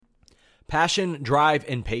Passion, drive,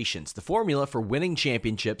 and patience. The formula for winning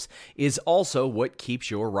championships is also what keeps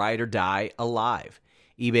your ride or die alive.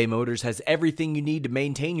 eBay Motors has everything you need to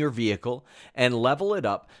maintain your vehicle and level it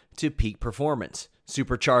up to peak performance.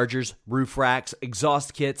 Superchargers, roof racks,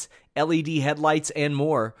 exhaust kits, LED headlights, and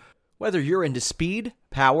more. Whether you're into speed,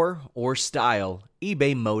 power, or style,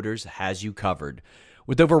 eBay Motors has you covered.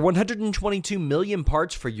 With over 122 million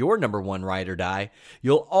parts for your number one ride or die,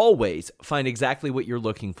 you'll always find exactly what you're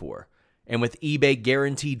looking for. And with eBay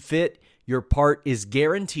Guaranteed Fit, your part is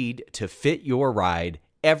guaranteed to fit your ride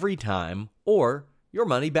every time or your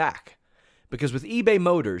money back. Because with eBay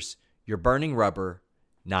Motors, you're burning rubber,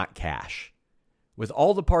 not cash. With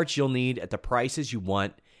all the parts you'll need at the prices you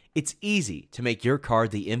want, it's easy to make your car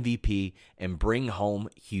the MVP and bring home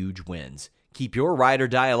huge wins. Keep your ride or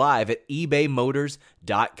die alive at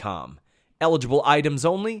ebaymotors.com. Eligible items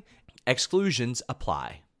only. Exclusions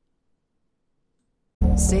apply.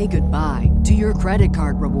 Say goodbye to your credit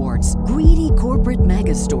card rewards. Greedy corporate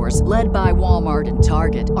mega stores, led by Walmart and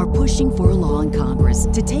Target, are pushing for a law in Congress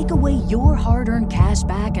to take away your hard-earned cash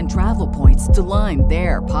back and travel points to line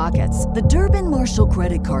their pockets. The Durbin-Marshall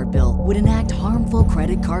credit card bill would enact harmful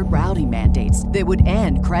credit card routing mandates that would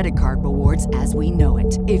end credit card rewards as we know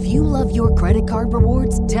it. If you love your credit card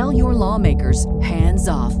rewards, tell your lawmakers, hands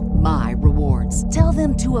off my rewards. Tell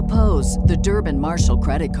them to oppose the Durbin-Marshall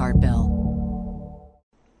credit card bill.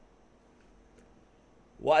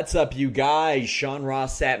 What's up, you guys? Sean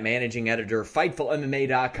Ross Sapp, managing editor,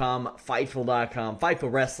 FightfulMMA.com, Fightful.com,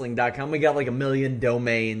 FightfulWrestling.com. We got like 1 million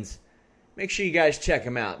domains. Make sure you guys check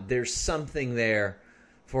them out. There's something there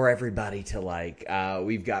for everybody to like.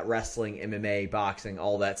 We've got wrestling, MMA, boxing,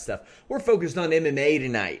 all that stuff. We're focused on MMA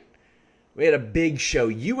tonight. We had a big show,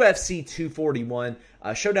 UFC 241.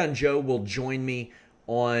 Showdown Joe will join me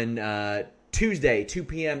on Tuesday, 2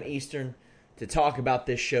 p.m. Eastern, to talk about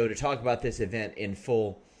this show, to talk about this event in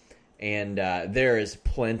full. And there is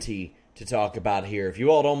plenty to talk about here. If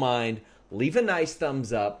you all don't mind, leave a nice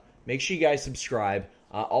thumbs up. Make sure you guys subscribe.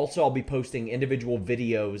 Also, I'll be posting individual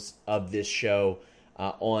videos of this show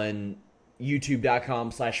on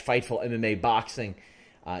youtube.com/FightfulMMABoxing.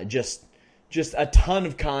 Just a ton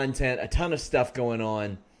of content, a ton of stuff going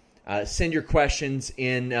on. Send your questions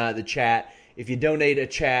in the chat. If you donate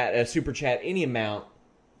a super chat, any amount,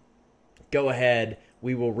 go ahead.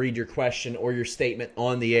 We will read your question or your statement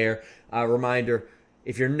on the air. Reminder,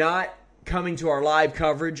 if you're not coming to our live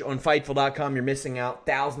coverage on Fightful.com, you're missing out.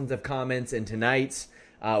 Thousands of comments in tonight's.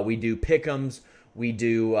 We do pick'ems. We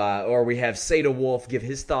have Seda Wolf give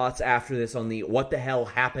his thoughts after this on the What the Hell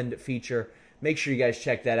Happened feature. Make sure you guys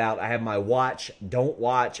check that out. I have my watch, don't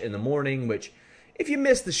watch in the morning, which if you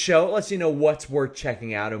missed the show, it lets you know what's worth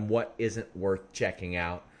checking out and what isn't worth checking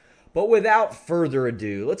out. But without further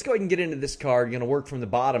ado, let's go ahead and get into this card. Going to work from the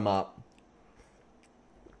bottom up.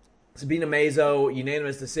 Sabina Mazo,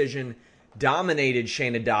 unanimous decision, dominated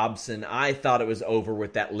Shayna Dobson. I thought it was over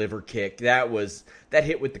with that liver kick. That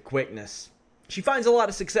hit with the quickness. She finds a lot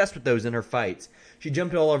of success with those in her fights. She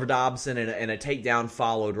jumped all over Dobson and a takedown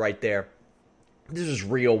followed right there. This was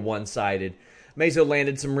real one-sided. Mazo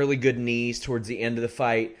landed some really good knees towards the end of the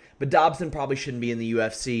fight, but Dobson probably shouldn't be in the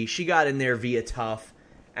UFC. She got in there via tough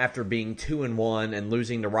after being 2-1 and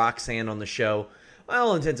losing to Roxanne on the show. By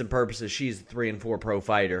all intents and purposes, she's a 3-4 pro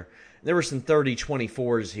fighter. There were some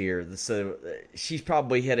 30-24s here, so she's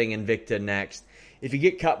probably hitting Invicta next. If you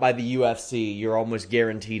get cut by the UFC, you're almost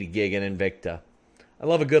guaranteed a gig in Invicta. I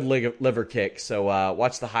love a good liver kick, so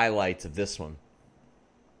watch the highlights of this one.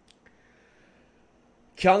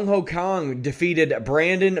 Kyung Ho Kang defeated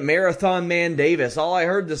Brandon Marathon Man Davis. All I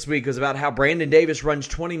heard this week was about how Brandon Davis runs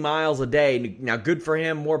 20 miles a day. Now, good for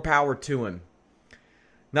him, more power to him.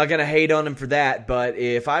 Not going to hate on him for that, but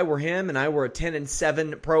if I were him and I were a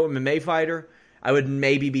 10-7 pro MMA fighter, I would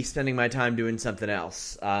maybe be spending my time doing something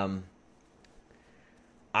else.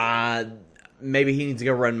 Maybe he needs to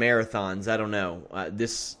go run marathons. I don't know.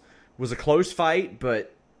 This was a close fight,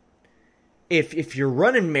 but if you're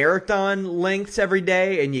running marathon lengths every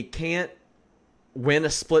day and you can't win a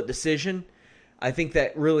split decision, I think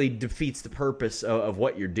that really defeats the purpose of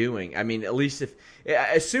what you're doing. I mean, at least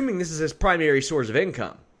assuming this is his primary source of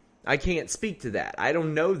income. I can't speak to that. I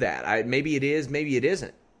don't know that. Maybe it is, maybe it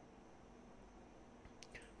isn't.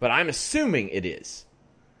 But I'm assuming it is.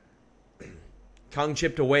 Kang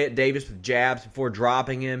chipped away at Davis with jabs before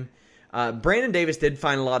dropping him. Brandon Davis did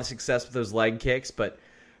find a lot of success with those leg kicks, but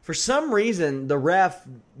for some reason,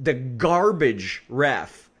 the garbage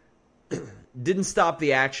ref, didn't stop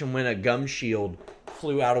the action when a gum shield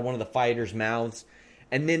flew out of one of the fighters' mouths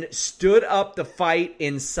and then stood up the fight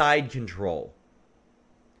in side control.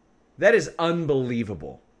 That is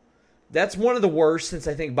unbelievable. That's one of the worst since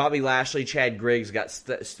I think Bobby Lashley, Chad Griggs got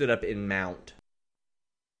stood up in Mount.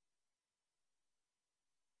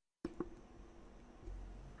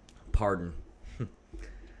 Pardon.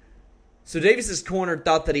 So Davis's corner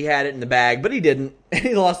thought that he had it in the bag, but he didn't.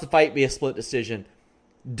 He lost the fight via split decision.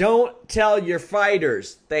 Don't tell your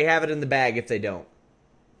fighters they have it in the bag if they don't.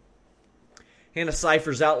 Hannah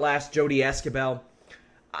Cifers outlasts Jodie Esquibel.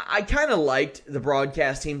 I kind of liked the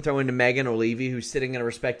broadcast team throwing to Megan O'Leary, who's sitting in a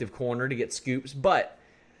respective corner to get scoops, but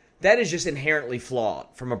that is just inherently flawed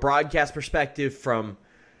from a broadcast perspective, from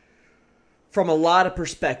a lot of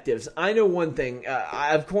perspectives. I know one thing.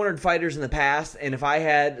 I've cornered fighters in the past, and if I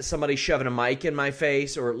had somebody shoving a mic in my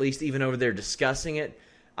face, or at least even over there discussing it,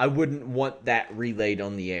 I wouldn't want that relayed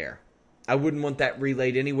on the air. I wouldn't want that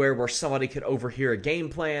relayed anywhere where somebody could overhear a game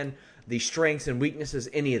plan, the strengths and weaknesses,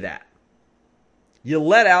 any of that. You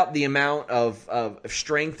let out the amount of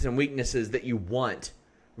strengths and weaknesses that you want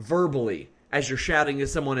verbally as you're shouting to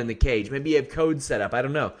someone in the cage. Maybe you have code set up. I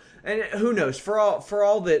don't know. And who knows? For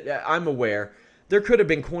all that I'm aware, there could have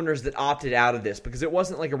been corners that opted out of this because it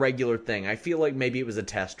wasn't like a regular thing. I feel like maybe it was a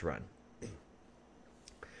test run.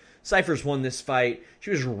 Cifers won this fight.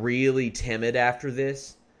 She was really timid after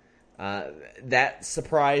this. That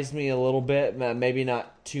surprised me a little bit. Maybe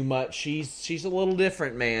not too much. She's a little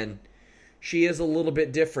different, man. She is a little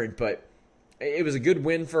bit different, but it was a good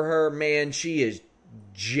win for her. Man, she is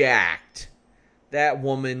jacked. That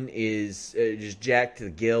woman is just jacked to the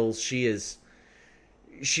gills. She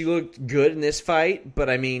looked good in this fight, but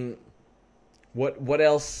I mean, what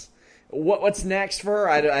else? What's next for her?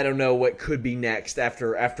 I don't know what could be next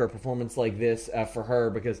after a performance like this for her,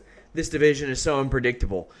 because this division is so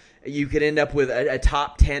unpredictable. You could end up with a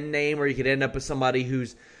top 10 name, or you could end up with somebody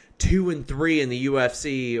who's 2-3 in the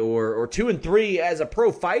UFC, or 2-3 as a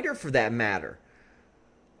pro fighter for that matter.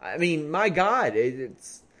 I mean, my God,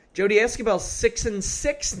 it's Jodie Esquibel's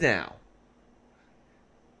 6-6 now,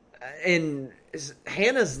 and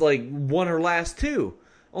Hannah's like won her last two.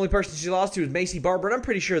 Only person she lost to was Macy Barber, and I'm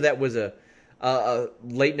pretty sure that was a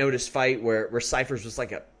late notice fight where Cifers was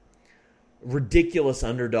like a ridiculous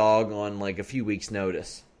underdog on like a few weeks'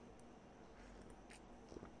 notice.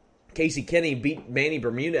 Casey Kenny beat Manny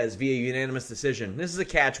Bermudez via unanimous decision. This is a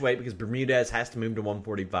catch weight because Bermudez has to move to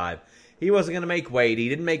 145. He wasn't going to make weight. He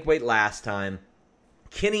didn't make weight last time.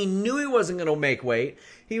 Kenny knew he wasn't going to make weight.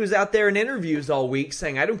 He was out there in interviews all week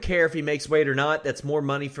saying, I don't care if he makes weight or not. That's more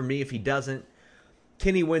money for me if he doesn't.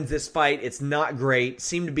 Kenny wins this fight. It's not great.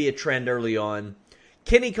 Seemed to be a trend early on.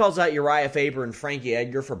 Kenny calls out Uriah Faber and Frankie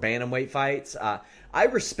Edgar for bantamweight fights. I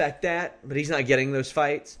respect that, but he's not getting those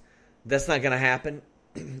fights. That's not going to happen.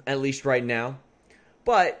 At least right now.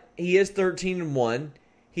 But he is 13-1.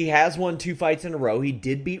 He has won 2 fights in a row. He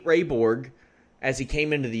did beat Ray Borg as he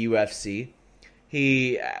came into the UFC.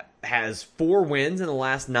 He has 4 wins in the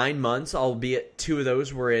last 9 months, albeit 2 of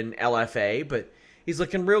those were in LFA, but he's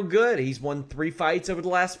looking real good. He's won 3 fights over the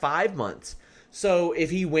last 5 months. So if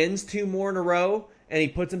he wins 2 more in a row and he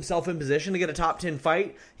puts himself in position to get a top 10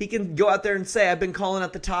 fight, he can go out there and say, I've been calling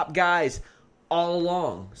out the top guys all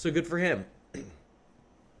along. So good for him.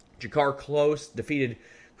 Jakar Close defeated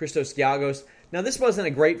Christos Giagos. Now, this wasn't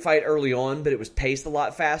a great fight early on, but it was paced a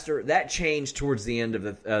lot faster. That changed towards the end of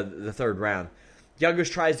the third round.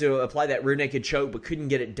 Giagos tries to apply that rear naked choke, but couldn't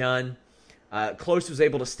get it done. Close was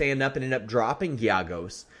able to stand up and end up dropping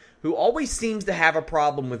Giagos, who always seems to have a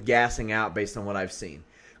problem with gassing out based on what I've seen.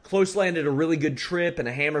 Close landed a really good trip and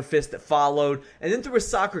a hammer fist that followed, and then threw a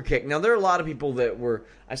soccer kick. Now, there are a lot of people that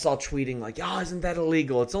I saw tweeting like, isn't that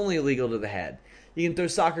illegal? It's only illegal to the head. You can throw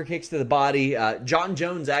soccer kicks to the body. John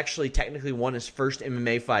Jones actually technically won his first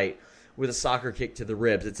MMA fight with a soccer kick to the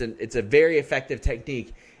ribs. It's a very effective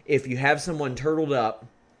technique if you have someone turtled up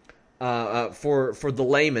for the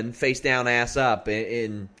layman, face down, ass up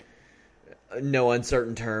in no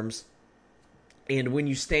uncertain terms. And when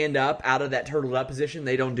you stand up out of that turtled up position,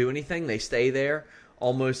 they don't do anything. They stay there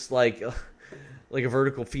almost like a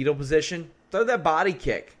vertical fetal position. Throw that body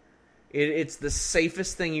kick. It's the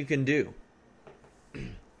safest thing you can do.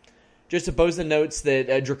 Just to post the notes that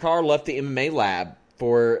Drakkar left the MMA lab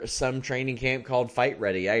for some training camp called Fight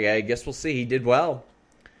Ready. I guess we'll see. He did well.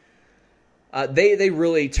 They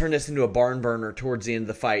really turned this into a barn burner towards the end of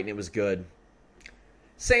the fight, and it was good.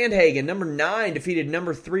 Sandhagen, number 9, defeated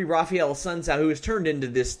number 3 Rafael Assunção, who has turned into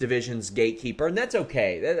this division's gatekeeper, and that's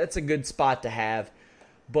okay. That's a good spot to have.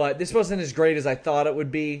 But this wasn't as great as I thought it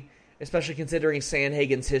would be, especially considering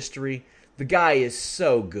Sandhagen's history. The guy is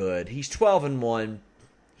so good. He's 12-1.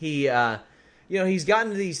 He, he's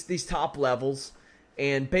gotten to these top levels,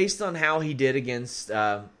 And based on how he did against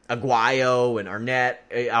Aguayo and Arnett,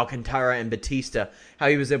 Alcantara, and Batista, how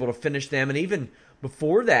he was able to finish them, and even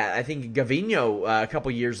before that, I think Gavino a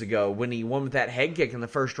couple years ago when he won with that head kick in the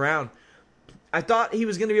first round, I thought he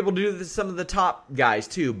was going to be able to do this, some of the top guys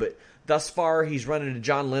too, but thus far he's run into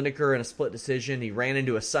John Lineker in a split decision. He ran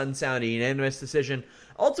into a Sun Sound unanimous decision.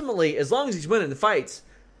 Ultimately, as long as he's winning the fights,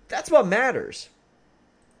 that's what matters.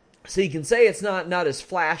 So you can say it's not as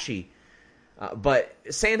flashy, but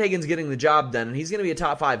Sandhagen's getting the job done, and he's going to be a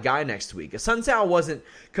top 5 guy next week. Sun Sao wasn't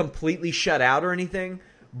completely shut out or anything,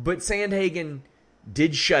 but Sandhagen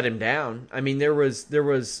did shut him down. I mean, there was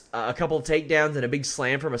a couple of takedowns and a big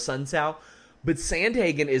slam from a Sun Sao, but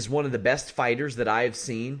Sandhagen is one of the best fighters that I have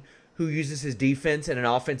seen who uses his defense in an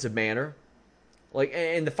offensive manner.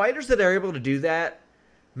 And the fighters that are able to do that,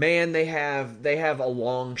 man, they have a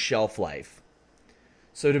long shelf life.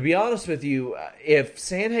 So to be honest with you, if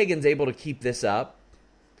Sandhagen's able to keep this up,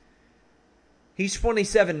 he's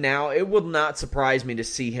 27 now. It would not surprise me to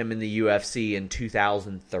see him in the UFC in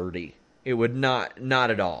 2030. It would not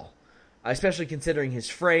at all. Especially considering his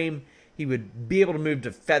frame. He would be able to move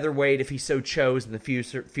to featherweight if he so chose in the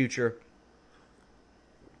future.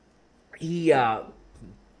 He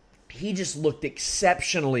just looked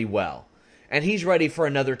exceptionally well. And he's ready for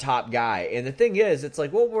another top guy. And the thing is, it's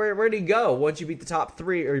like, well, where do you go once you beat the top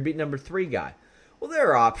 3 or you beat number 3 guy? Well, there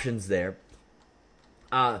are options there.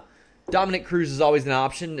 Dominic Cruz is always an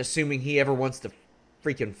option, assuming he ever wants to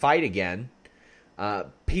freaking fight again.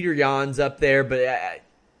 Peter Yan's up there, but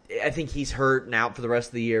I think he's hurt and out for the rest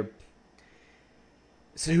of the year.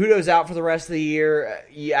 Cejudo's out for the rest of the year.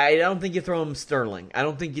 Yeah, I don't think you throw him Sterling. I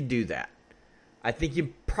don't think you do that. I think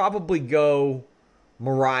you probably go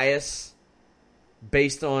Moraes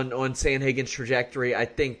based on Sandhagen's trajectory. I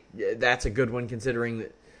think that's a good one considering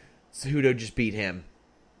that Cejudo just beat him.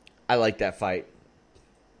 I like that fight.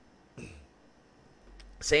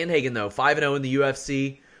 Sandhagen, though, 5-0 in the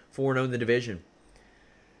UFC, 4-0 in the division.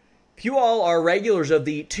 If you all are regulars of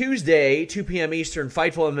the Tuesday, 2 p.m. Eastern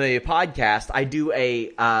Fightful MMA podcast, I do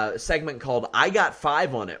a segment called I Got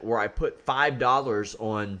 5 on It, where I put $5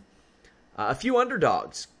 on a few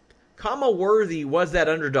underdogs. Kama Worthy was that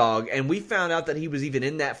underdog, and we found out that he was even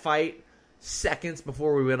in that fight seconds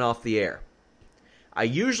before we went off the air. I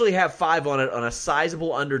usually have 5 on it on a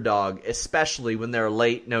sizable underdog, especially when they're a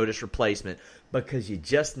late notice replacement, because you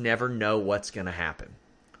just never know what's going to happen.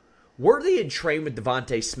 Worthy had trained with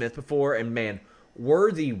Devontae Smith before, and man,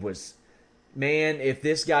 Worthy was, if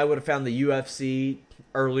this guy would have found the UFC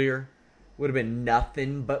earlier, would have been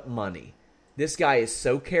nothing but money. This guy is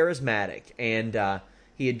so charismatic, and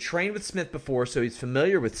he had trained with Smith before, so he's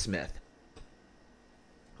familiar with Smith.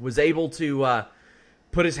 Was able to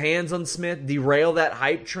put his hands on Smith, derail that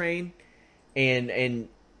hype train, and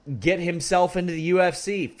get himself into the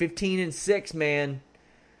UFC. 15-6, man.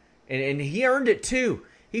 And he earned it, too.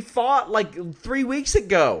 He fought like 3 weeks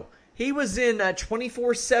ago. He was in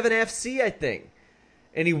 24/7 FC, I think.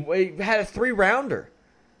 And he had a 3-rounder.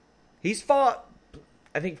 He's fought,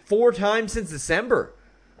 I think, 4 times since December.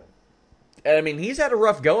 I mean, he's had a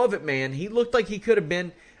rough go of it, man. He looked like he could have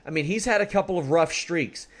been. I mean, he's had a couple of rough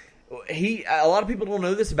streaks. A lot of people don't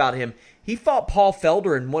know this about him. He fought Paul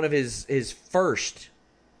Felder in one of his first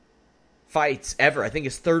fights ever. I think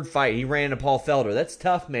his 3rd fight. He ran into Paul Felder. That's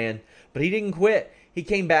tough, man. But he didn't quit. He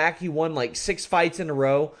came back. He won like 6 fights in a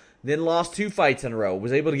row. Then lost 2 fights in a row.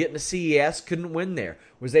 Was able to get into CES. Couldn't win there.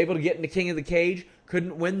 Was able to get into King of the Cage.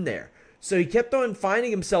 Couldn't win there. So he kept on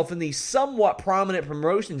finding himself in these somewhat prominent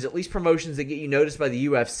promotions, at least promotions that get you noticed by the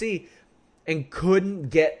UFC, and couldn't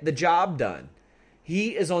get the job done.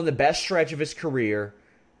 He is on the best stretch of his career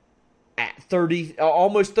at 30,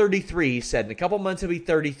 almost 33, he said. In a couple months, he'll be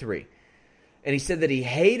 33. And he said that he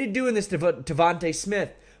hated doing this to Devontae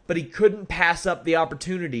Smith, but he couldn't pass up the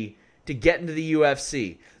opportunity to get into the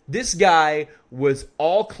UFC. This guy was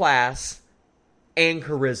all class and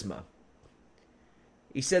charisma.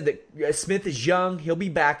 He said that Smith is young, he'll be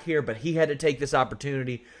back here, but he had to take this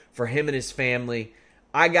opportunity for him and his family.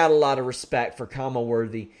 I got a lot of respect for Kama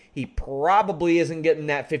Worthy. He probably isn't getting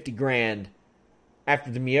that $50,000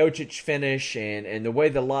 after the Miocic finish and the way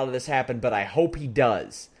that a lot of this happened, but I hope he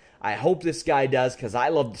does. I hope this guy does, because I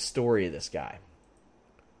love the story of this guy.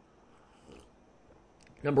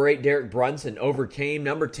 Number 8, Derek Brunson overcame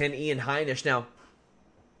number 10, Ian Heinisch. Now,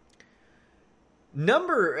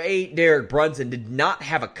 number 8, Derek Brunson did not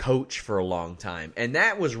have a coach for a long time, and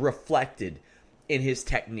that was reflected in his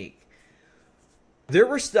technique. There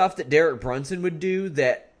were stuff that Derek Brunson would do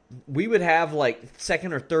that we would have like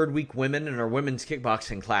 2nd or 3rd week women in our women's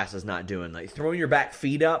kickboxing classes not doing, like throwing your back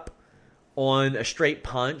feet up on a straight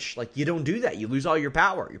punch. Like, you don't do that. You lose all your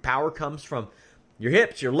power. Your power comes from your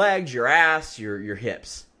hips, your legs, your ass, your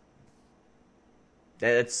hips.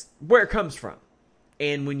 That's where it comes from.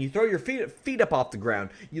 And when you throw your feet up off the ground,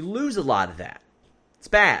 you lose a lot of that. It's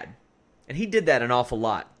bad. And he did that an awful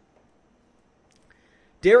lot.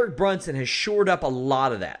 Derek Brunson has shored up a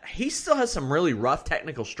lot of that. He still has some really rough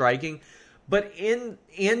technical striking, but in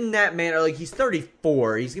that manner, like, he's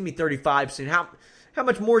 34, he's going to be 35 soon. How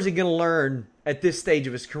much more is he going to learn at this stage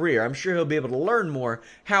of his career? I'm sure he'll be able to learn more.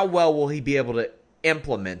 How well will he be able to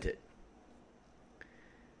implement it?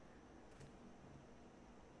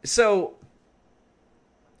 So,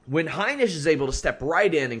 when Heinisch is able to step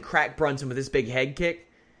right in and crack Brunson with this big head kick,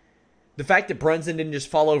 the fact that Brunson didn't just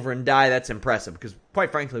fall over and die, that's impressive, because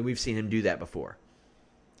quite frankly, we've seen him do that before.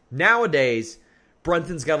 Nowadays,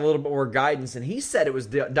 Brunson's got a little bit more guidance, and he said it was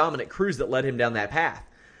Dominic Cruz that led him down that path.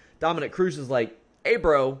 Dominic Cruz was like, hey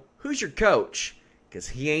bro, who's your coach? Because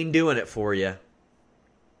he ain't doing it for you.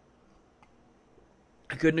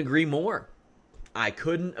 I couldn't agree more.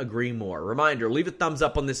 Reminder, leave a thumbs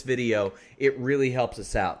up on this video. It really helps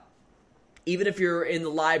us out. Even if you're in the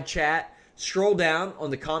live chat, scroll down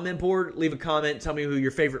on the comment board, leave a comment, tell me who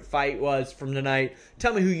your favorite fight was from tonight.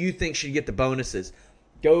 Tell me who you think should get the bonuses.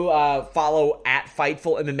 Go follow at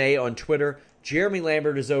Fightful MMA on Twitter. Jeremy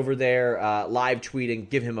Lambert is over there live tweeting.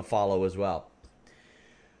 Give him a follow as well.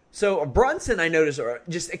 So Brunson, I noticed, are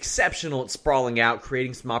just exceptional at sprawling out,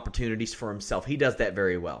 creating some opportunities for himself. He does that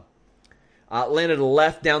very well. Landed a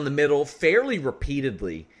left down the middle fairly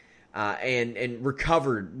repeatedly and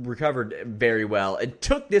recovered very well and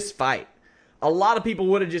took this fight. A lot of people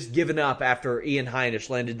would have just given up after Ian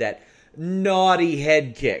Heinisch landed that naughty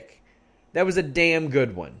head kick. That was a damn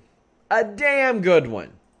good one. A damn good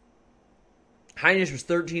one. Heinisch was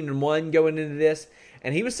 13-1 going into this,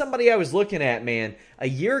 and he was somebody I was looking at, man. A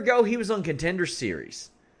year ago, he was on Contender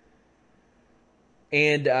Series.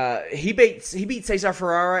 And he beat Cesar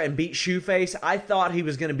Ferreira and beat Shoeface. I thought he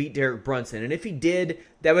was going to beat Derek Brunson, and if he did,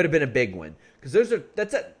 that would have been a big one. Because I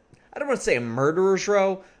don't want to say a murderer's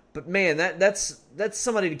row, but man, that's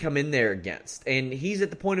somebody to come in there against. And he's at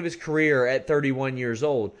the point of his career at 31 years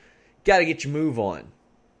old. Got to get your move on.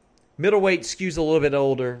 Middleweight skews a little bit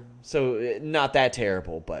older, so not that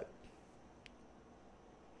terrible, but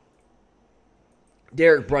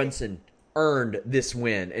Derek Brunson earned this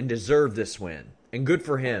win and deserved this win. And good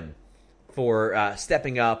for him for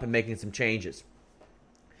stepping up and making some changes.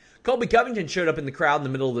 Colby Covington showed up in the crowd in the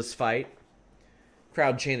middle of this fight.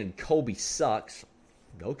 Crowd chanted, "Colby sucks."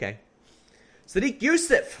 Okay. Sadiq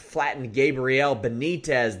Youssef flattened Gabriel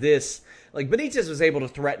Benitez. Benitez was able to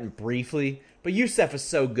threaten briefly, but Youssef is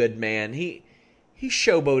so good, man. He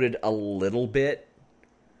showboated a little bit,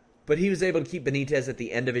 but he was able to keep Benitez at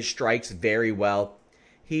the end of his strikes very well.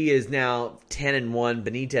 He is now 10-1.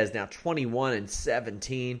 Benitez now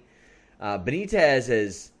 21-17. Benitez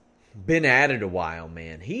has been at it a while,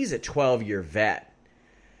 man. He's a 12-year vet.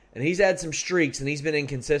 And he's had some streaks, and he's been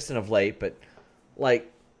inconsistent of late, but,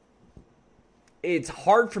 it's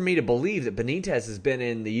hard for me to believe that Benitez has been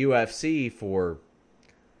in the UFC for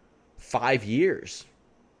 5 years.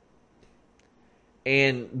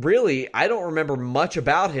 And really, I don't remember much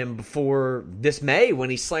about him before this May when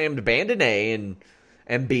he slammed Bandonnet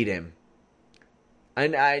and beat him.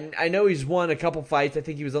 I know he's won a couple fights. I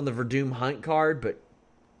think he was on the Verdum Hunt card, but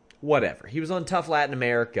whatever. He was on Tough Latin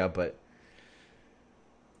America, but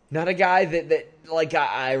not a guy that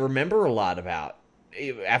I remember a lot about.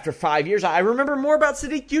 After 5 years, I remember more about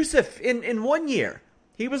Sadiq Youssef in 1 year.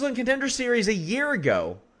 He was on Contender Series a year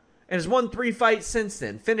ago and has won 3 fights since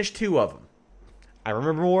then, finished 2 of them. I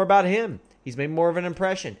remember more about him. He's made more of an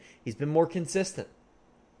impression. He's been more consistent.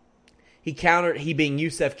 He being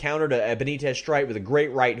Youssef, countered a Benitez strike with a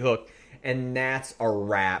great right hook, and that's a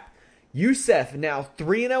wrap. Youssef now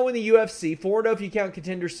 3-0 in the UFC, 4-0 if you count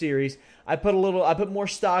Contender Series. I put more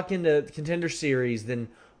stock into Contender Series than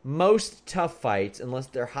most tough fights, unless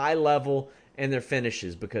they're high level and their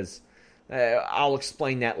finishes, because I'll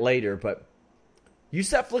explain that later. But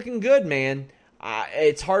Youssef looking good, man.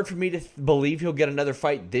 It's hard for me to believe he'll get another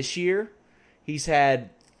fight this year. He's had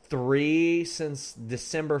 3 since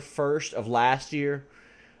December 1st of last year.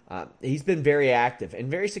 He's been very active and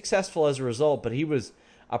very successful as a result, but he was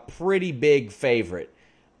a pretty big favorite.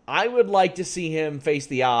 I would like to see him face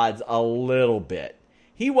the odds a little bit.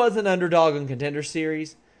 He was an underdog in Contender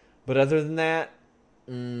Series, but other than that,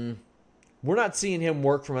 we're not seeing him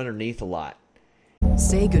work from underneath a lot.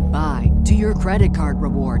 Say goodbye to your credit card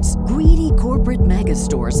rewards. Greedy corporate mega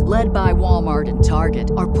stores, led by Walmart and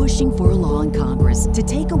Target, are pushing for a law in Congress to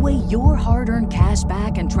take away your hard-earned cash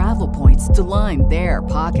back and travel points to line their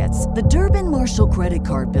pockets. The Durbin-Marshall credit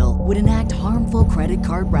card bill would enact harmful credit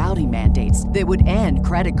card routing mandates that would end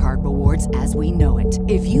credit card rewards as we know it.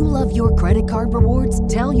 If you love your credit card rewards,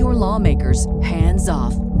 tell your lawmakers, hands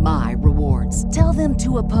off my rewards. Tell them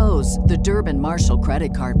to oppose the Durbin-Marshall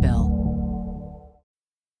credit card bill.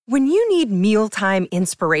 When you need mealtime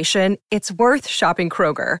inspiration, it's worth shopping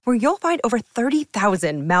Kroger, where you'll find over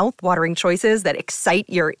 30,000 mouth-watering choices that excite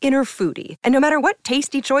your inner foodie. And no matter what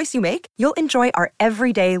tasty choice you make, you'll enjoy our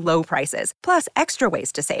everyday low prices, plus extra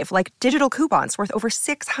ways to save, like digital coupons worth over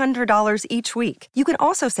 $600 each week. You can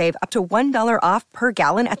also save up to $1 off per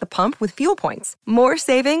gallon at the pump with fuel points. More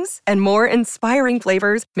savings and more inspiring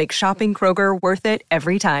flavors make shopping Kroger worth it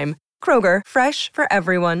every time. Kroger, fresh for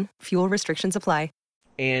everyone. Fuel restrictions apply.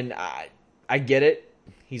 And I get it.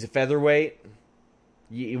 He's a featherweight.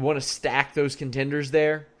 You want to stack those contenders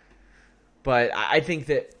there. But I think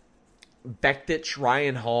that Bektic,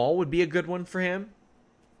 Ryan Hall would be a good one for him.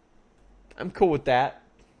 I'm cool with that.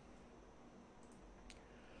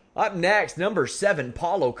 Up next, number 7,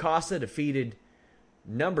 Paulo Costa defeated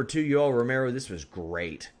number 2, Yoel Romero. This was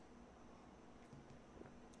great.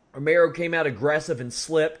 Romero came out aggressive and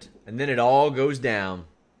slipped, and then it all goes down.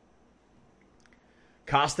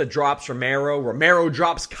 Costa drops Romero. Romero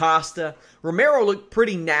drops Costa. Romero looked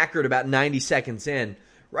pretty knackered about 90 seconds in,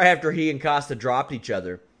 right after he and Costa dropped each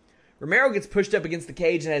other. Romero gets pushed up against the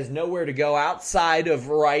cage and has nowhere to go outside of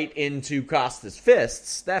right into Costa's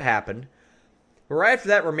fists. That happened. But right after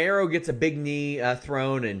that, Romero gets a big knee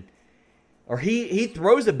thrown, or he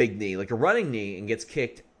throws a big knee, like a running knee, and gets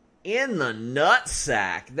kicked in the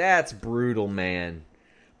nutsack. That's brutal, man.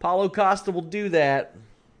 Paulo Costa will do that.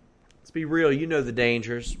 Let's be real, you know the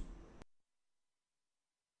dangers.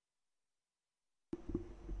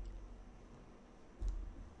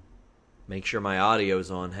 Make sure my audio's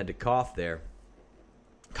on. Had to cough there.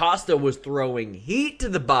 Costa was throwing heat to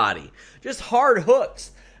the body. Just hard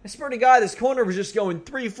hooks. I swear to God, this corner was just going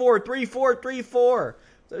 3-4, 3-4, 3-4.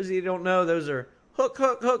 Those of you who don't know, those are hook,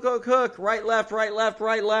 hook, hook, hook, hook. Right, left, right, left,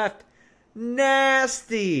 right, left.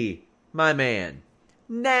 Nasty, my man.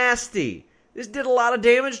 Nasty. This did a lot of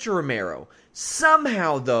damage to Romero.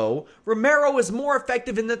 Somehow, though, Romero was more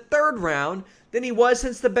effective in the third round than he was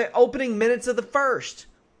since the opening minutes of the first.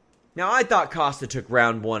 Now, I thought Costa took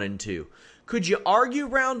round 1 and 2. Could you argue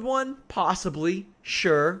round 1? Possibly.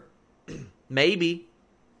 Sure. Maybe.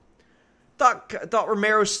 Thought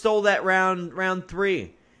Romero stole that round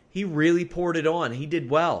 3. He really poured it on. He did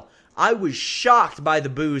well. I was shocked by the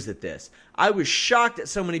boos at this. I was shocked that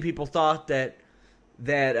so many people thought that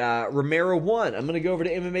Romero won. I'm going to go over to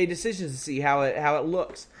MMA Decisions to see how it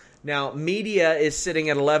looks. Now, media is sitting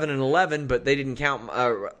at 11-11, but they didn't count.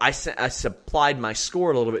 I supplied my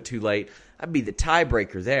score a little bit too late. I'd be the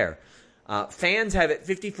tiebreaker there. Fans have it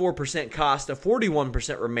 54% Costa,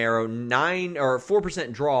 41% Romero,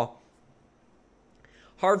 4% draw.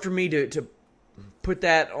 Hard for me to put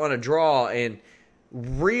that on a draw, and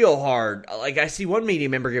real hard. Like, I see one media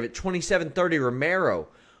member give it 27-30 Romero.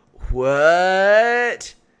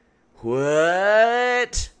 What?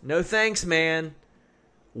 No thanks, man.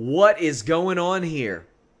 What is going on here?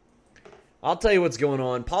 I'll tell you what's going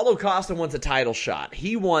on. Paulo Costa wants a title shot.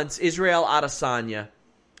 He wants Israel Adesanya,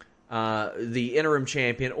 the interim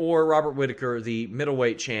champion, or Robert Whittaker, the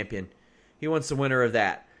middleweight champion. He wants the winner of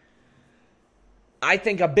that. I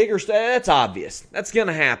think that's obvious. That's going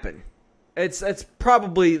to happen. It's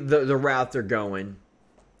probably the route they're going.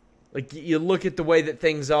 Like, you look at the way that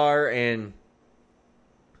things are, and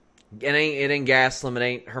it ain't Gastelum, it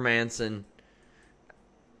ain't Hermanson.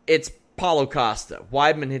 It's Paulo Costa.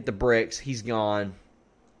 Weidman hit the bricks. He's gone.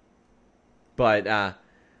 But,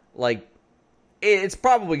 it's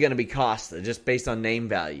probably going to be Costa, just based on name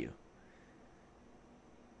value.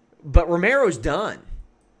 But Romero's done.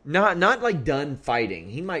 Not like done fighting.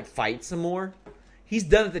 He might fight some more. He's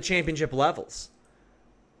done at the championship levels.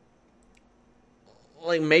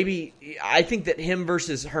 Like, maybe, I think that him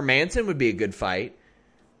versus Hermanson would be a good fight.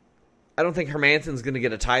 I don't think Hermanson's going to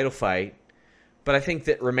get a title fight. But I think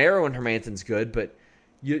that Romero and Hermanson's good. But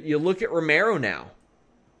you look at Romero now.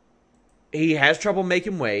 He has trouble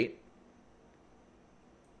making weight.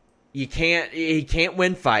 He can't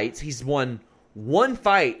win fights. He's won one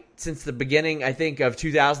fight since the beginning, I think, of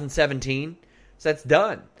 2017. So that's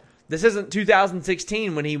done. This isn't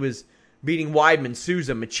 2016 when he was beating Weidman,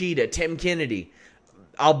 Souza, Machida, Tim Kennedy,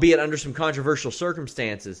 albeit under some controversial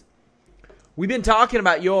circumstances. We've been talking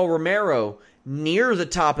about Yoel Romero near the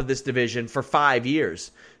top of this division for 5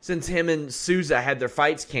 years, since him and Souza had their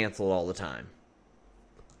fights canceled all the time.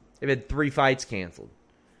 They've had 3 fights canceled.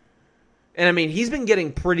 And I mean, he's been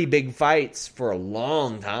getting pretty big fights for a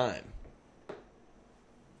long time.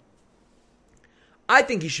 I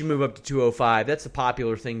think he should move up to 205. That's a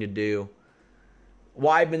popular thing to do.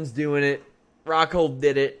 Weidman's doing it. Rockhold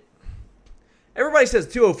did it. Everybody says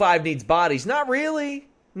 205 needs bodies. Not really.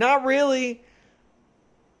 Not really.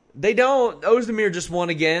 They don't. Ozdemir just won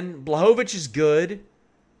again. Blachowicz is good.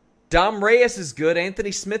 Dom Reyes is good.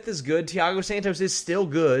 Anthony Smith is good. Thiago Santos is still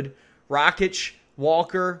good. Rakic,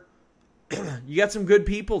 Walker. You got some good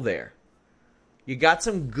people there. You got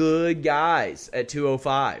some good guys at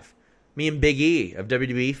 205. Me and Big E of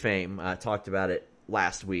WWE fame talked about it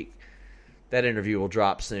last week. That interview will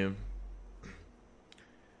drop soon.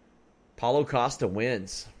 Paulo Costa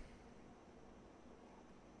wins.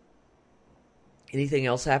 Anything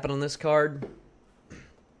else happen on this card?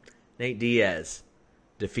 Nate Diaz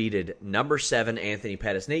defeated number 7 Anthony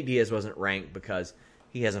Pettis. Nate Diaz wasn't ranked because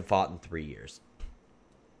he hasn't fought in 3 years.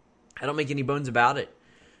 I don't make any bones about it.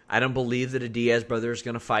 I don't believe that a Diaz brother is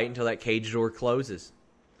going to fight until that cage door closes.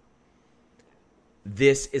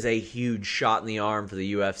 This is a huge shot in the arm for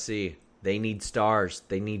the UFC. They need stars.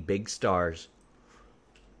 They need big stars.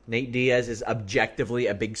 Nate Diaz is objectively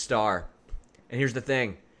a big star. And here's the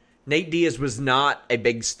thing. Nate Diaz was not a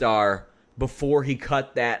big star before he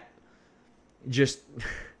cut that just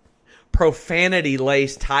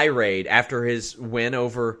profanity-laced tirade after his win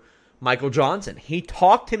over Michael Johnson. He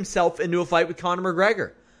talked himself into a fight with Conor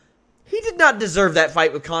McGregor. He did not deserve that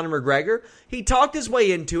fight with Conor McGregor. He talked his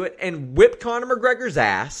way into it and whipped Conor McGregor's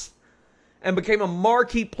ass and became a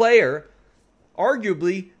marquee player,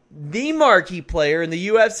 arguably the marquee player in the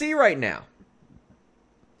UFC right now.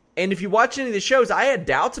 And if you watch any of the shows, I had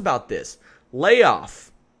doubts about this.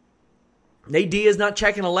 Layoff. Nate Diaz not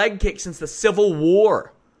checking a leg kick since the Civil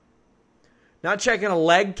War. Not checking a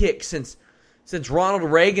leg kick since Ronald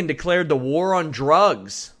Reagan declared the war on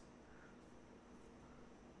drugs.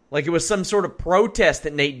 Like it was some sort of protest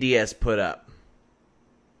that Nate Diaz put up.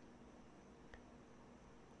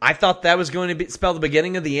 I thought that was going to spell the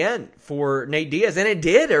beginning of the end for Nate Diaz, and it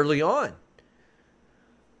did early on.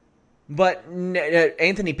 But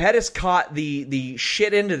Anthony Pettis caught the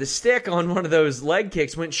shit end of the stick on one of those leg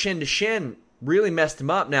kicks, went shin to shin, really messed him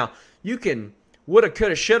up. Now, you can woulda,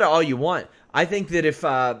 coulda, shoulda all you want. I think that if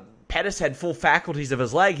Pettis had full faculties of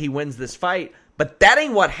his leg, he wins this fight. But that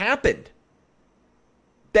ain't what happened.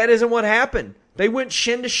 That isn't what happened. They went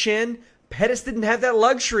shin to shin. Pettis didn't have that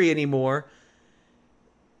luxury anymore.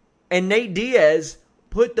 And Nate Diaz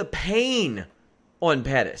put the pain on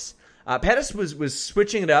Pettis. Pettis was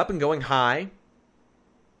switching it up and going high.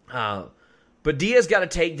 But Diaz got a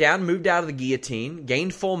takedown, moved out of the guillotine,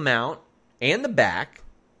 gained full mount and the back.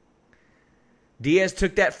 Diaz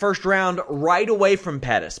took that first round right away from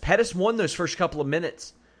Pettis. Pettis won those first couple of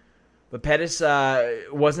minutes. But Pettis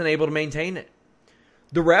wasn't able to maintain it.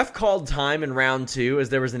 The ref called time in round 2 as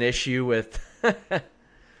there was an issue with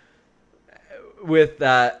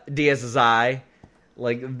Diaz's eye.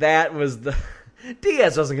 Like, that was the...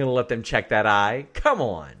 Diaz wasn't going to let them check that eye. Come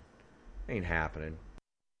on. Ain't happening.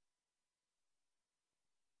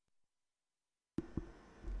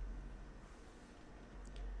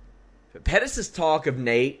 Pettis' talk of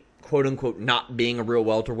Nate, quote-unquote, not being a real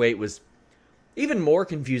welterweight was even more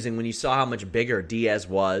confusing when you saw how much bigger Diaz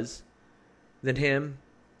was than him.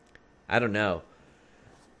 I don't know.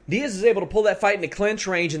 Diaz is able to pull that fight into clinch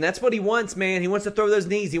range, and that's what he wants, man. He wants to throw those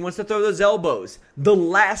knees. He wants to throw those elbows. The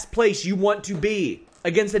last place you want to be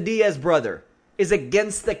against a Diaz brother is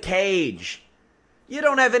against the cage. You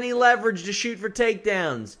don't have any leverage to shoot for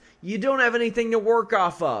takedowns. You don't have anything to work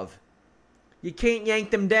off of. You can't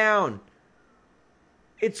yank them down.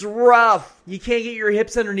 It's rough. You can't get your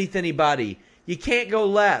hips underneath anybody. You can't go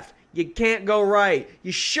left. You can't go right.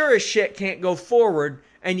 You sure as shit can't go forward,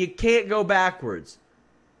 and you can't go backwards.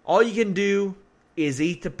 All you can do is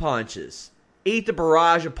eat the punches. Eat the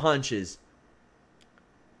barrage of punches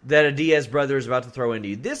that a Diaz brother is about to throw into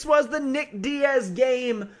you. This was the Nick Diaz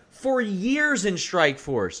game for years in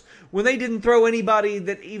Strikeforce, when they didn't throw anybody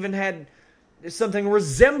that even had something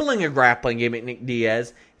resembling a grappling game at Nick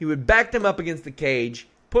Diaz. He would back them up against the cage,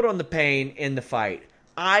 put on the pain, in the fight.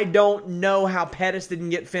 I don't know how Pettis didn't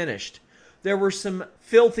get finished. There were some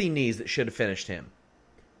filthy knees that should have finished him.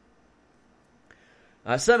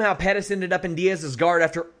 Somehow Pettis ended up in Diaz's guard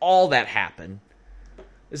after all that happened.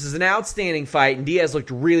 This is an outstanding fight, and Diaz looked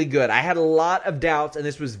really good. I had a lot of doubts, and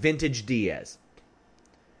this was vintage Diaz.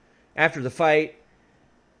 After the fight,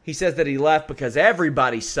 he says that he left because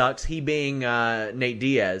everybody sucks, he being Nate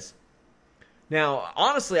Diaz. Now,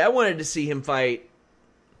 honestly, I wanted to see him fight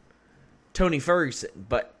Tony Ferguson,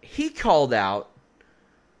 but he called out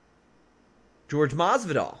George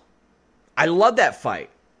Masvidal. I love that fight.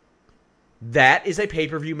 That is a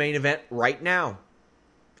pay-per-view main event right now.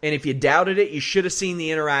 And if you doubted it, you should have seen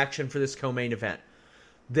the interaction for this co-main event.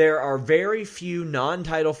 There are very few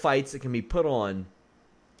non-title fights that can be put on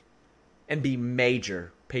and be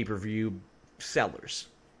major pay-per-view sellers.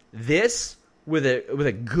 This, with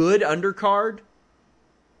a good undercard,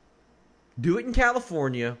 do it in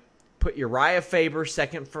California, put Uriah Faber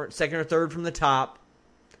second or third from the top,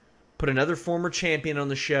 put another former champion on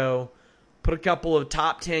the show, put a couple of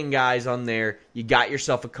top 10 guys on there, you got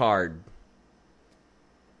yourself a card.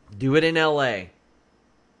 Do it in LA.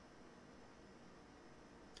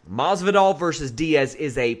 Masvidal versus Diaz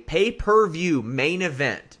is a pay-per-view main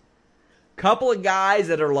event. Couple of guys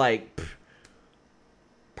that are like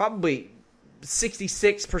probably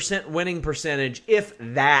 66% winning percentage, if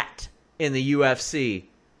that, in the UFC.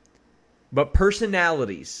 But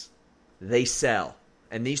personalities, they sell.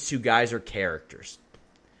 And these two guys are characters.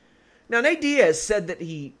 Now, Nate Diaz said that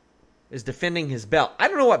he is defending his belt. I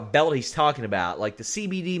don't know what belt he's talking about. Like the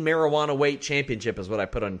CBD Marijuana Weight Championship is what I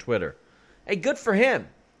put on Twitter. Hey, good for him.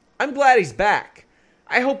 I'm glad he's back.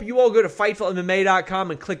 I hope you all go to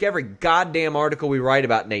FightfulMMA.com and click every goddamn article we write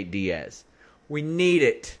about Nate Diaz. We need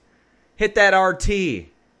it. Hit that RT.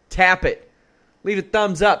 Tap it. Leave a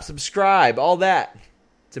thumbs up. Subscribe. All that.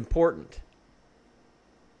 It's important.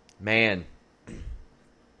 Man.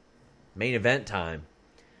 Main event time.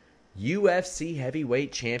 UFC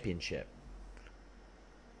Heavyweight Championship.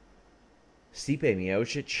 Stipe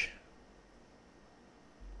Miocic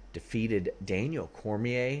defeated Daniel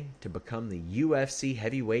Cormier to become the UFC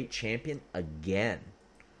Heavyweight Champion again.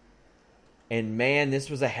 And man, this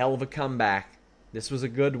was a hell of a comeback. This was a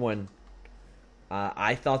good one.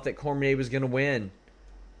 I thought that Cormier was going to win,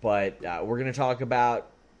 but we're going to talk about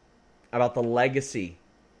the legacy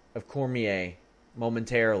of Cormier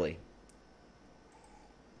momentarily.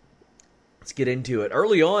 Let's get into it.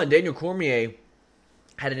 Early on, Daniel Cormier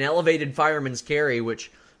had an elevated fireman's carry,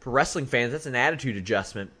 which for wrestling fans, that's an attitude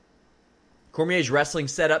adjustment. Cormier's wrestling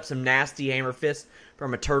set up some nasty hammer fists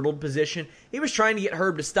from a turtled position. He was trying to get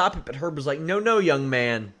Herb to stop it, but Herb was like, no, young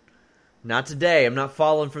man. Not today. I'm not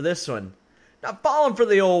falling for this one. Not falling for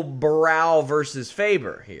the old Barao versus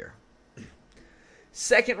Faber here.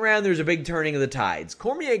 Second round, there's a big turning of the tides.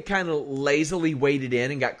 Cormier kind of lazily waded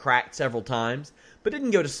in and got cracked several times, but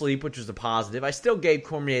didn't go to sleep, which was a positive. I still gave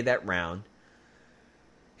Cormier that round.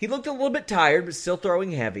 He looked a little bit tired, but still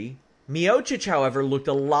throwing heavy. Miocic, however, looked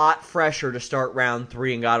a lot fresher to start round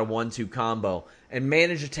 3 and got a 1-2 combo and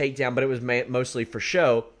managed a takedown, but it was mostly for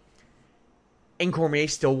show. And Cormier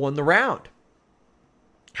still won the round.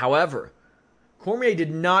 However, Cormier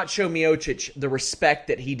did not show Miocic the respect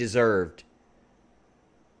that he deserved.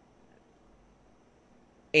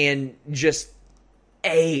 And just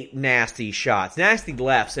ate nasty shots, nasty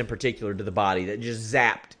lefts in particular to the body that just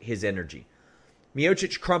zapped his energy.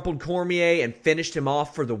 Miocic crumpled Cormier and finished him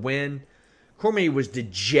off for the win. Cormier was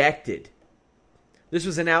dejected. This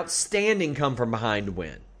was an outstanding come-from-behind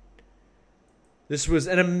win. This was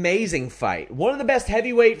an amazing fight. One of the best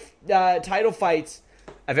heavyweight title fights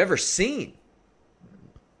I've ever seen.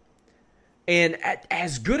 And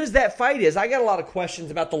as good as that fight is, I got a lot of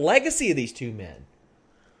questions about the legacy of these two men.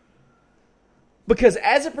 Because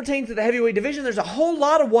as it pertains to the heavyweight division, there's a whole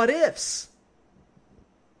lot of what-ifs.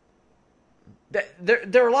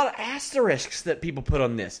 There are a lot of asterisks that people put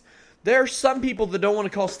on this. There are some people that don't want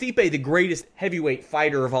to call Stipe the greatest heavyweight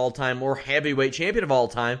fighter of all time or heavyweight champion of all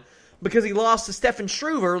time because he lost to Stefan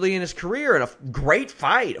Struve early in his career in a great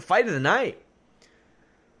fight, a fight of the night.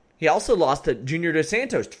 He also lost to Junior Dos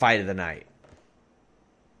Santos, fight of the night.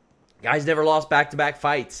 Guy's never lost back-to-back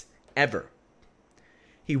fights, ever.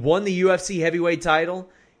 He won the UFC heavyweight title.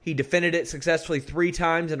 He defended it successfully 3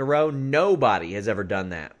 times in a row. Nobody has ever done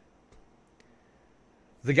that.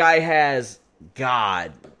 The guy has, I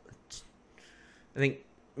think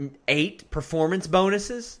 8 performance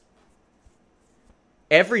bonuses.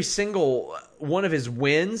 Every single one of his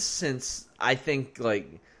wins since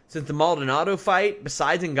the Maldonado fight,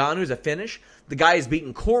 besides Ngannou's a finish, the guy has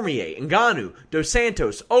beaten Cormier, Ngannou, Dos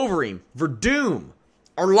Santos, Overeem, Verdum,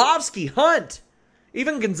 Arlovsky, Hunt,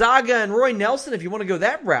 even Gonzaga and Roy Nelson if you want to go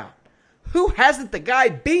that route. Who hasn't the guy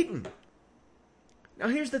beaten? Now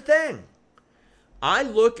here's the thing. I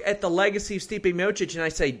look at the legacy of Stipe Miocic and I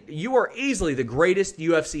say, you are easily the greatest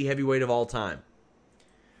UFC heavyweight of all time.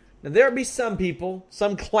 Now, there'll be some people,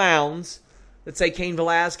 some clowns, that say Cain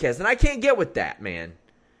Velasquez, and I can't get with that, man.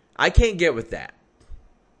 I can't get with that.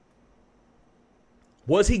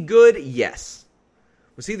 Was he good? Yes.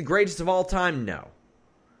 Was he the greatest of all time? No.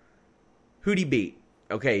 Who'd he beat?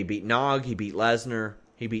 Okay, he beat Nog, he beat Lesnar,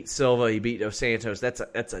 he beat Silva, he beat Dos Santos.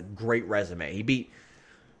 That's a great resume.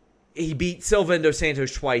 He beat Silva and Dos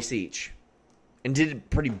Santos twice each. And did it in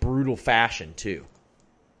pretty brutal fashion, too.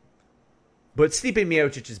 But Stipe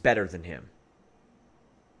Miocic is better than him.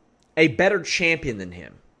 A better champion than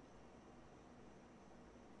him.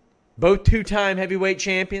 Both two-time heavyweight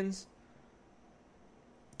champions.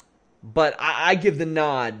 But I give the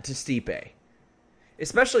nod to Stipe.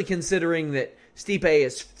 Especially considering that Stipe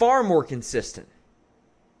is far more consistent.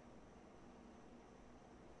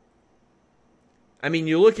 I mean,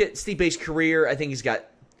 you look at Stipe's career, I think he's got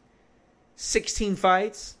 16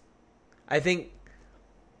 fights. I think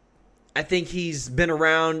he's been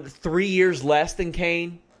around 3 years less than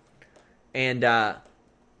Kane. And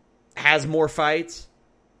has more fights.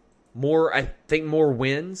 More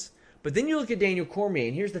wins. But then you look at Daniel Cormier,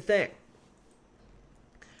 and here's the thing.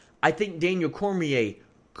 I think Daniel Cormier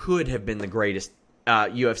could have been the greatest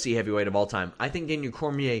UFC heavyweight of all time. I think Daniel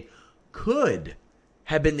Cormier could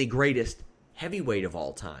have been the greatest heavyweight of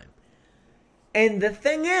all time. And the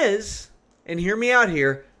thing is, and hear me out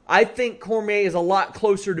here, I think Cormier is a lot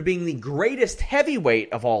closer to being the greatest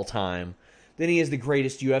heavyweight of all time than he is the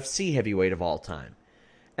greatest UFC heavyweight of all time.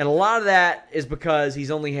 And a lot of that is because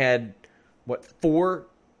he's only had, 4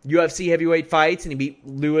 UFC heavyweight fights, and he beat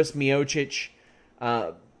Lewis, Miocic,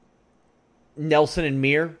 Nelson, and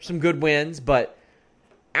Mir. Some good wins, but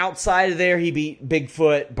outside of there, he beat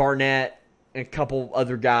Bigfoot, Barnett, and a couple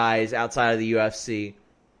other guys outside of the UFC.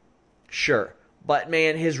 Sure. But,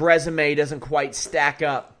 man, his resume doesn't quite stack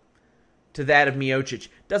up to that of Miocic.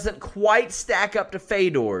 Doesn't quite stack up to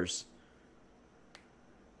Fedor's.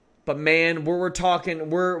 But, man, when we're talking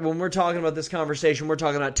about this conversation, we're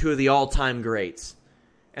talking about two of the all-time greats.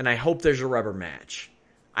 And I hope there's a rubber match.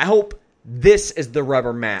 I hope this is the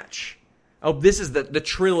rubber match. I hope this is the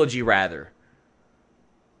trilogy, rather,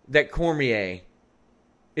 that Cormier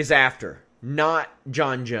is after, not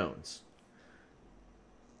John Jones.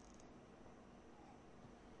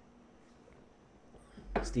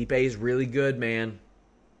 Stipe is really good, man.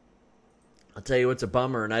 I'll tell you what's a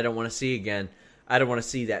bummer, and I don't want to see again. I don't want to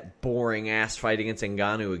see that boring-ass fight against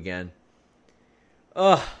Ngannou again.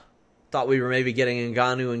 Ugh. Thought we were maybe getting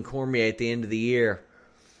Ngannou and Cormier at the end of the year.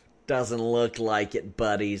 Doesn't look like it,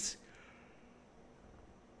 buddies.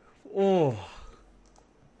 Oh.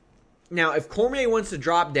 Now, if Cormier wants to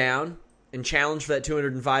drop down and challenge for that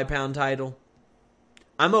 205-pound title,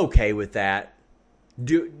 I'm okay with that.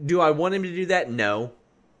 Do I want him to do that? No.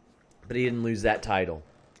 But he didn't lose that title.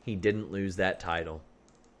 He didn't lose that title.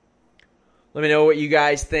 Let me know what you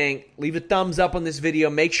guys think. Leave a thumbs up on this video.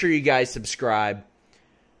 Make sure you guys subscribe.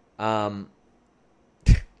 Trevor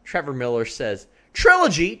Miller says,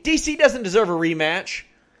 Trilogy? DC doesn't deserve a rematch.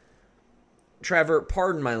 Trevor,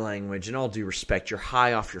 pardon my language, in all due respect, you're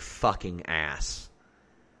high off your fucking ass.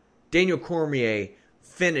 Daniel Cormier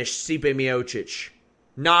finished Stipe Miocic,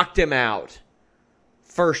 knocked him out,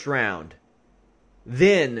 first round,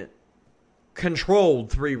 then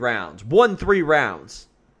controlled 3 rounds, won 3 rounds.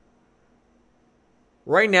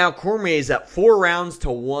 Right now, Cormier is up 4 rounds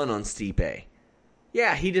to 1 on Stipe.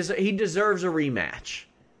 Yeah, he deserves a rematch.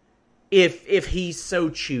 If he so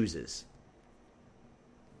chooses.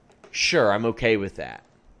 Sure, I'm okay with that.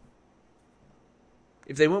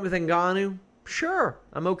 If they went with Ngannou, sure,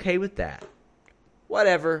 I'm okay with that.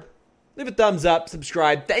 Whatever. Leave a thumbs up,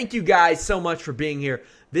 subscribe. Thank you guys so much for being here.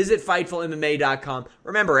 Visit FightfulMMA.com.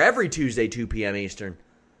 Remember, every Tuesday, 2 p.m. Eastern,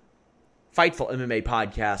 Fightful MMA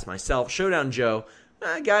podcast, myself, Showdown Joe.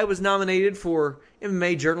 That guy was nominated for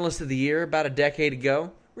MMA Journalist of the Year about a decade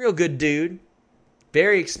ago. Real good dude.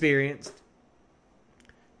 Very experienced.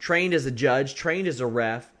 Trained as a judge. Trained as a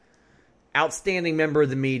ref. Outstanding member of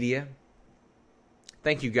the media.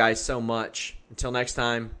 Thank you guys so much. Until next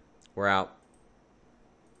time, we're out.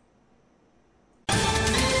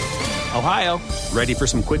 Ohio, ready for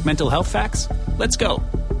some quick mental health facts? Let's go.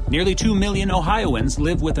 Nearly 2 million Ohioans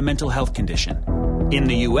live with a mental health condition. In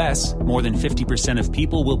the U.S., more than 50% of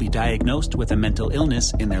people will be diagnosed with a mental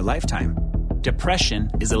illness in their lifetime. Depression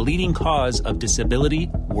is a leading cause of disability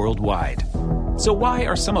worldwide. So why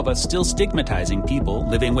are some of us still stigmatizing people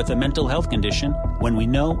living with a mental health condition when we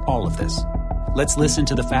know all of this? Let's listen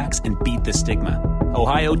to the facts and beat the stigma.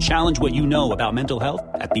 Ohio, challenge what you know about mental health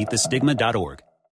at beatthestigma.org.